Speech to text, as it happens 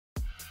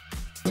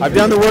I've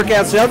done the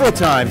workout several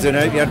times, and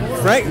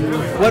Frank,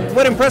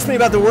 what impressed me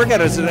about the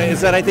workout is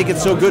that I think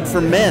it's so good for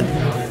men.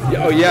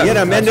 Oh yeah. You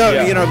know, men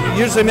don't. You know,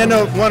 usually men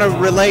don't want to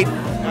relate.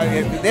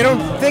 They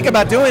don't think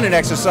about doing an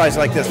exercise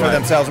like this for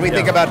themselves. We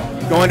think about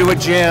going to a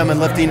gym and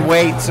lifting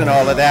weights and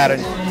all of that.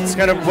 And it's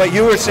kind of what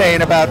you were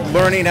saying about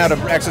learning how to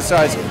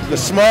exercise the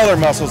smaller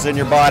muscles in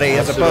your body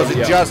as opposed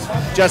to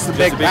just the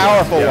big,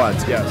 powerful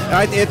ones.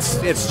 Yeah.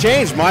 It's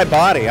changed my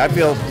body. I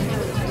feel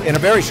in a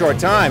very short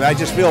time. I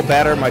just feel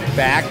better. My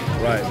back,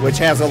 which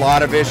has a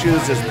lot of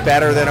issues, is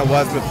better than it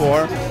was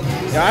before.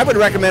 Yeah, I would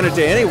recommend it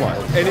to anyone.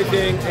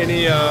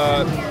 Any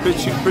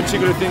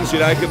particular things you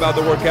like about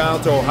the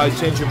workout, or how it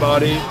changed your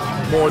body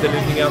more than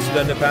anything else you've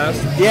done in the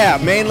past? Yeah,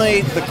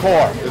 mainly the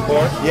core. The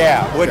core?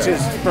 Yeah, which is,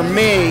 for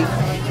me,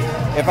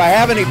 if I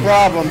have any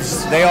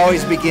problems, they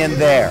always begin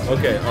there.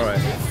 Okay, all right.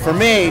 For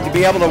me, to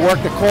be able to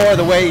work the core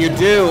the way you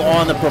do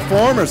on the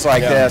Proformers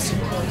like this,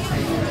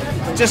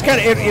 just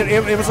kind of,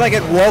 it was like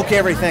it woke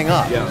everything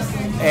up. Yeah.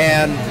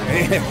 And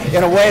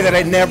in a way that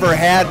I never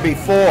had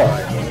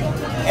before.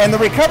 And the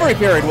recovery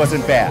period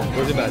wasn't bad.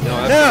 Wasn't bad,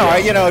 no. No,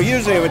 you know,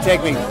 usually it would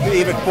take me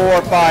even 4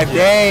 or 5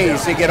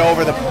 days to get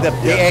over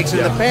the aches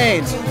and the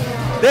pains.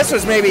 This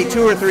was maybe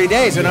 2 or 3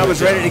 days, and I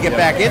was ready to get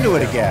back into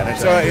it again. And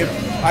so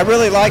I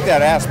really like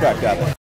that aspect of it.